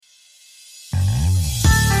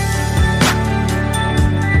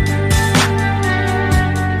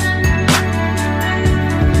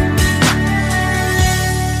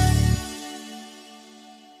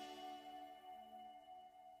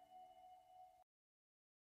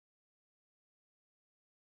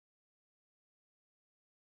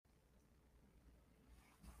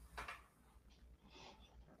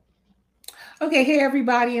Okay, hey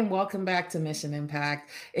everybody, and welcome back to Mission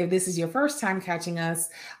Impact. If this is your first time catching us,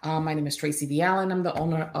 my name is Tracy V. Allen. I'm the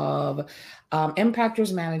owner of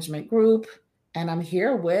Impactors Management Group, and I'm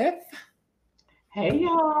here with. Hey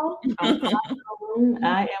y'all, I'm Ty Boone.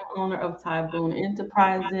 I am owner of Ty Boone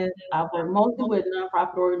Enterprises. I work mostly with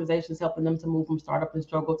nonprofit organizations, helping them to move from startup and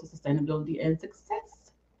struggle to sustainability and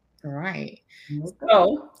success. All right. Okay.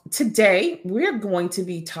 So today we're going to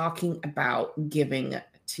be talking about Giving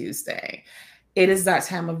Tuesday. It is that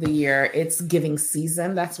time of the year. It's giving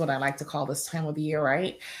season. That's what I like to call this time of the year,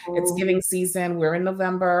 right? It's Mhm. giving season. We're in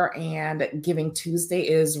November, and Giving Tuesday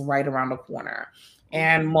is right around the corner.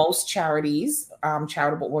 And most charities,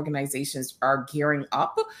 charitable organizations are gearing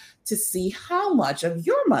up to see how much of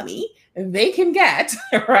your money they can get,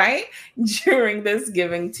 right, during this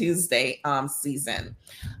Giving Tuesday season.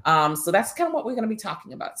 So that's kind of what we're going to be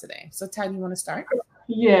talking about today. So, Ty, you want to start?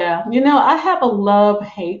 Yeah, I have a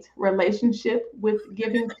love-hate relationship with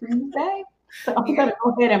Giving Tuesday. So I'm Yeah. gonna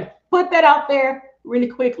go ahead and put that out there really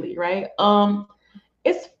quickly, right?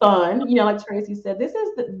 It's fun, like Tracy said,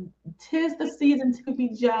 tis the season to be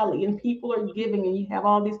jolly, and people are giving, and you have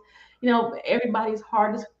all these, everybody's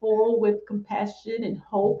heart is full with compassion and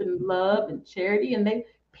hope and love and charity, and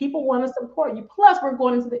people want to support you. Plus, we're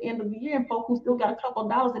going into the end of the year, and folks who still got a couple of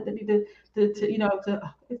dollars that they need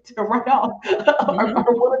to write off are Mhm.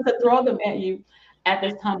 willing to throw them at you at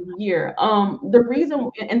this time of year. The reason,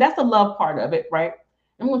 and that's the love part of it, right?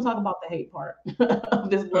 I'm going to talk about the hate part of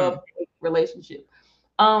this love Mm. hate relationship.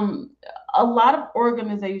 Um, a lot of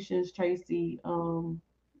organizations, Tracy,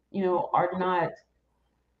 are not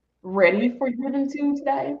ready for Giving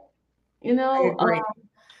Tuesday. You I know, agree.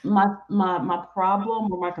 my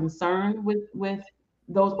problem or my concern with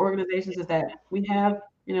those organizations is that we have,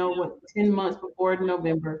 10 months before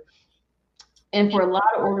November, and for a lot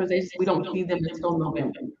of organizations, we don't see them until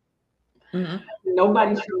November. Mhm.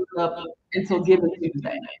 Nobody shows up until Giving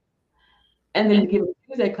Tuesday. And then Giving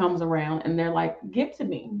Tuesday comes around and they're like, give to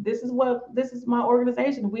me. This is my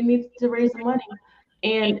organization. We need to raise some money.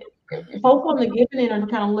 And folks on the giving end are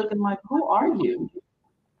kind of looking like, who are you?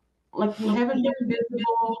 Like, you haven't been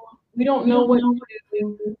visible. We don't know what you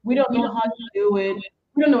do. We don't know how you do it.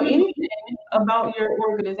 We don't know anything about your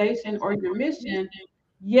organization or your mission,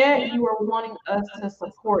 yet you are wanting us to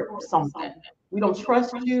support something. We don't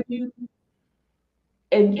trust you,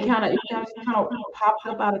 and you kind of popped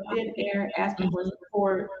up out of thin air asking for Mhm.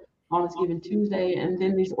 support on this given Tuesday, and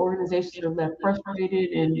then these organizations are left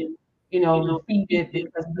frustrated and defeated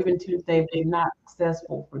because Giving Tuesday was not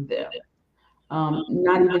successful for them.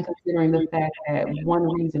 Not even considering the fact that one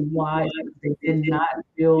reason why is because they did not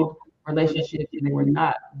build relationships and they were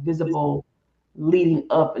not visible leading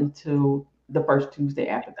up into the first Tuesday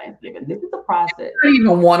after Thanksgiving. This is a process. Not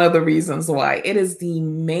even one of the reasons why. It is the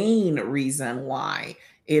main reason why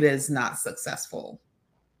it is not successful.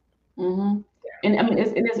 hmm And I mean,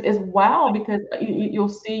 it's wow because you'll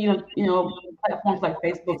see, platforms like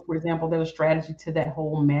Facebook, for example, there's a strategy to that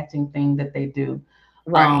whole matching thing that they do.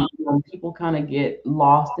 Right. People kind of get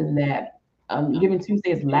lost in that. Giving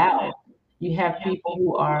Tuesday is loud. You have people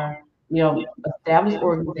who are, established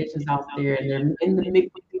organizations out there, and they're in the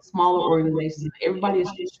mix with these smaller organizations, and everybody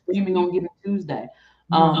is screaming on Giving Tuesday.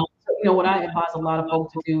 Mhm. So, what I advise a lot of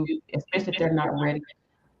folks to do, especially if they're not ready,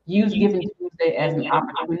 use Giving Tuesday as an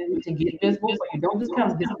opportunity to get visible. So you don't just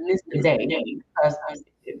kind of dismiss the day because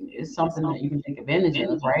it's something that you can take advantage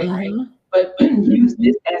of, right? Mhm. But use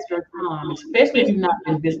this as your time, especially if you've not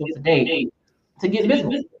been visible today, to get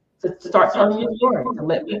visible, to start telling your story, to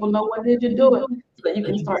let people know what it is you're doing, so that you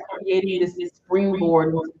can start creating this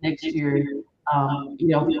springboard into next year, from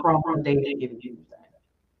the day of Giving Tuesday.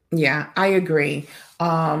 Yeah, I agree.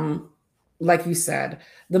 Um, like you said,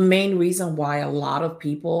 the main reason why a lot of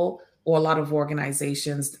people or a lot of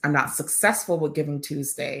organizations are not successful with Giving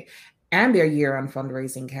Tuesday and their year end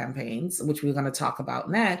fundraising campaigns, which we're going to talk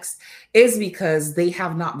about next, is because they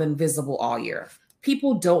have not been visible all year.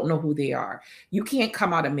 People don't know who they are. You can't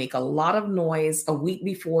come out and make a lot of noise a week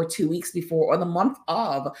before, 2 weeks before, or the month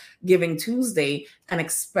of Giving Tuesday and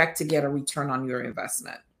expect to get a return on your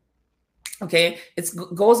investment. Okay, it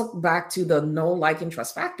goes back to the know, like, and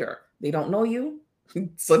trust factor. They don't know you,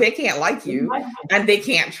 so they can't like you, and they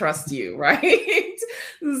can't trust you, right?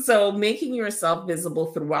 So making yourself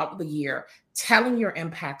visible throughout the year, telling your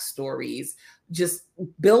impact stories, just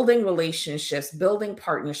building relationships, building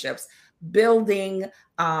partnerships, building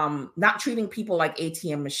not treating people like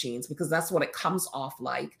ATM machines, because that's what it comes off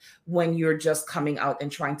like when you're just coming out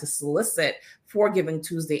and trying to solicit for Giving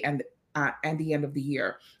Tuesday and the end of the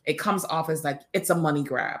year. It comes off as like it's a money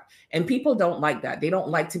grab. And people don't like that. They don't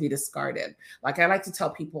like to be discarded. Like I like to tell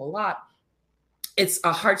people a lot, it's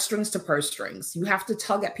a heartstrings to purse strings. You have to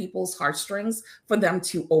tug at people's heartstrings for them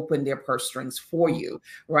to open their purse strings for you,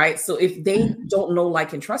 right? So if they don't know,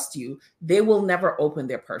 like, and trust you, they will never open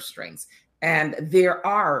their purse strings. And there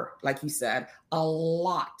are, like you said, a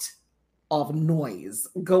lot of noise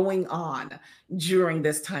going on during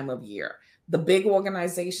this time of year. The big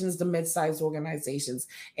organizations, the mid-sized organizations,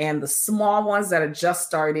 and the small ones that are just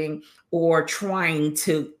starting or trying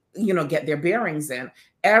to, get their bearings in.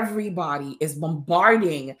 Everybody is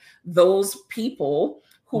bombarding those people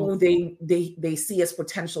who they see as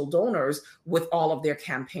potential donors with all of their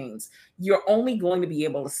campaigns. You're only going to be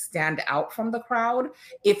able to stand out from the crowd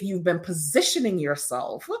if you've been positioning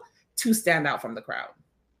yourself to stand out from the crowd.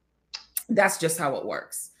 That's just how it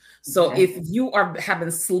works. So if you have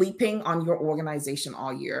been sleeping on your organization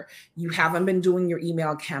all year, you haven't been doing your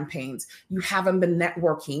email campaigns, you haven't been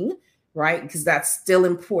networking, right? Because that's still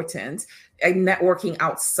important. And networking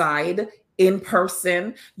outside, in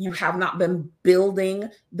person, you have not been building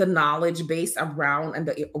the knowledge base around and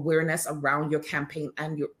the awareness around your campaign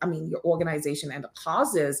and your organization and the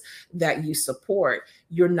causes that you support,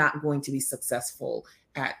 you're not going to be successful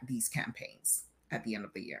at these campaigns at the end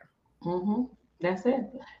of the year. Mm-hmm. That's it.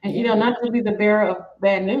 And, not to be the bearer of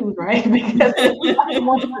bad news, right? Because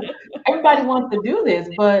everybody wants to do this,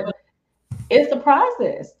 but it's a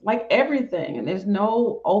process, like everything. And there's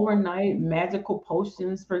no overnight magical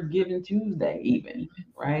potions for Giving Tuesday, even,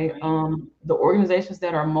 right? The organizations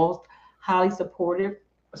that are most highly supported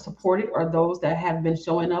are those that have been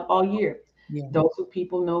showing up all year. Yeah. Those who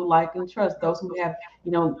people know, like, and trust. Those who have,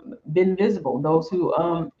 been visible. Those who,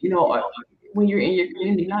 when you're in your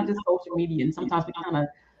community, not just social media. And sometimes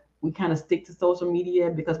we kind of stick to social media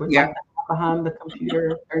because we're like behind the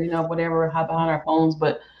computer or whatever, behind our phones.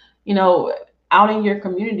 But out in your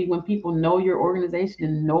community, when people know your organization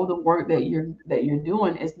and know the work that you're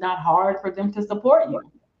doing, it's not hard for them to support you.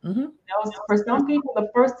 Mm-hmm. For some people, the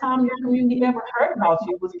first time your community ever heard about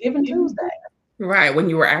you was Giving Tuesday. Right, when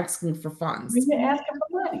you were asking for funds. When you're asking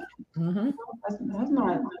for money. Mm-hmm. That's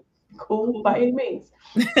not cool by any means.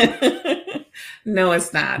 No,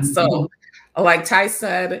 it's not. So, like Ty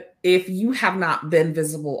said, if you have not been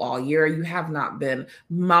visible all year, you have not been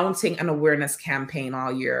mounting an awareness campaign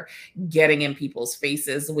all year, getting in people's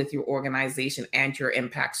faces with your organization and your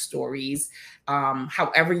impact stories,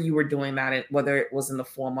 however you were doing that, whether it was in the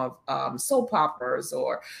form of soap operas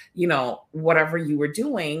or, whatever you were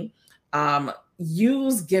doing,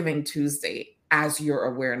 use Giving Tuesday as your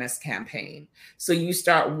awareness campaign. So you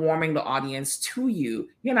start warming the audience to you.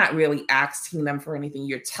 You're not really asking them for anything.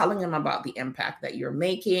 You're telling them about the impact that you're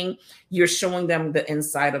making. You're showing them the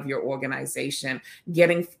inside of your organization,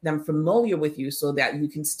 getting them familiar with you so that you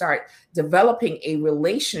can start developing a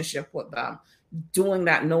relationship with them, doing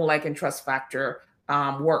that know, like, and trust factor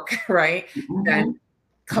work, right? Mm-hmm. Then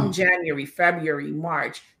come January, February,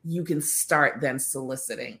 March, you can start then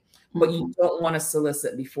soliciting. But you don't want to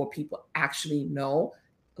solicit before people actually know,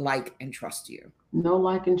 like, and trust you. Know,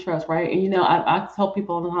 like, and trust, right? And, I tell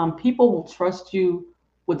people all the time, people will trust you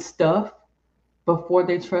with stuff before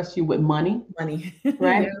they trust you with money. Money.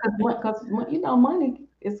 Right? Because, money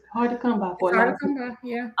is hard to come by. For it's hard to come by,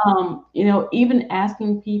 yeah. Even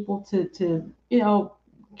asking people to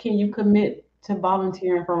can you commit to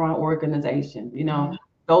volunteering for my organization?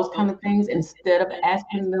 Those kind of things, instead of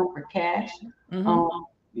asking them for cash. Mm-hmm.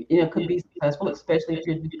 Could be successful, especially if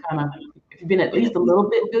you've been at least a little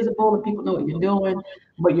bit visible and people know what you're doing,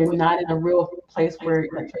 but you're not in a real place where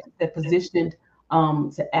they're positioned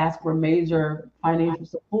to ask for major financial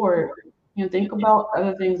support. Think about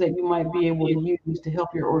other things that you might be able to use to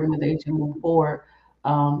help your organization move forward.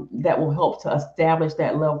 That will help to establish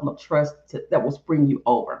that level of trust that will spring you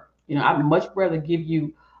over. I'd much rather give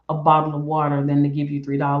you a bottle of water than to give you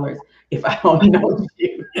 $3 if I don't know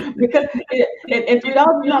you, because $3 is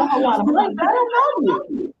not a whole lot of money. I don't know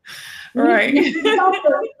you. Right.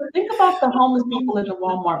 Think about the homeless people in the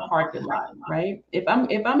Walmart parking lot, right? If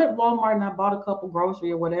I'm at Walmart and I bought a couple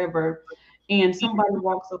grocery or whatever, and somebody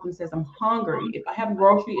walks up and says, I'm hungry. If I have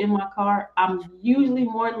grocery in my car, I'm usually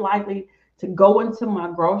more likely to go into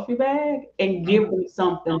my grocery bag and give them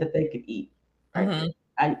something that they could eat. Right?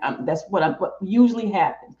 Mm-hmm. That's what usually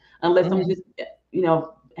happens, unless I'm just,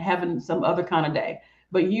 having some other kind of day.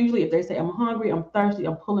 But usually if they say, I'm hungry, I'm thirsty,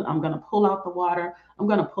 I'm going to pull out the water. I'm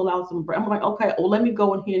going to pull out some bread. I'm like, okay, well, let me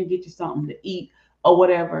go in here and get you something to eat or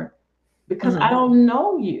whatever, because I don't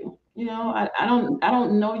know you. I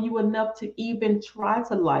don't know you enough to even try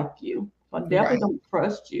to like you. So I definitely don't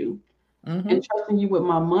trust you. Mm-hmm. And trusting you with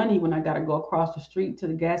my money when I got to go across the street to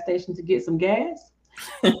the gas station to get some gas,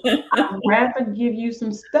 I'd rather give you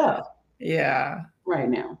some stuff. Yeah. Right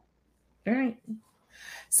now. All right.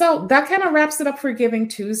 So that kind of wraps it up for Giving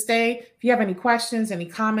Tuesday. If you have any questions, any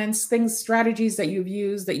comments, things, strategies that you've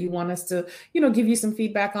used that you want us to, give you some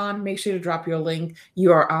feedback on, make sure to drop your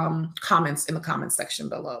comments in the comment section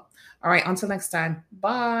below. All right, until next time.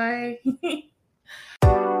 Bye.